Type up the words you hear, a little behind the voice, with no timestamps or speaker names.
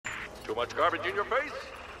Too much garbage in your face?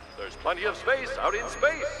 There's plenty of space out in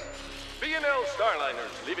space. B&L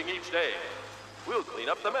Starliners leaving each day. We'll clean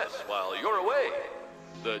up the mess while you're away.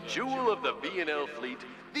 The jewel of the B&L fleet,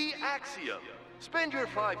 the Axiom. Spend your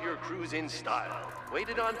 5-year cruise in style,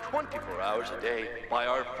 waited on 24 hours a day by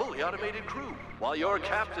our fully automated crew, while your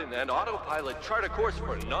captain and autopilot chart a course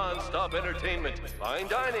for non-stop entertainment, fine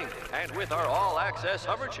dining, and with our all-access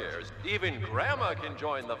hover chairs, even Grandma can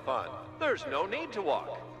join the fun. There's no need to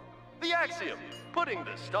walk. The Axiom, putting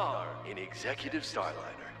the star in Executive Starliner.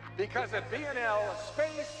 Because at B&L,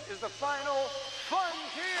 space is the final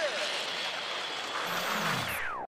frontier.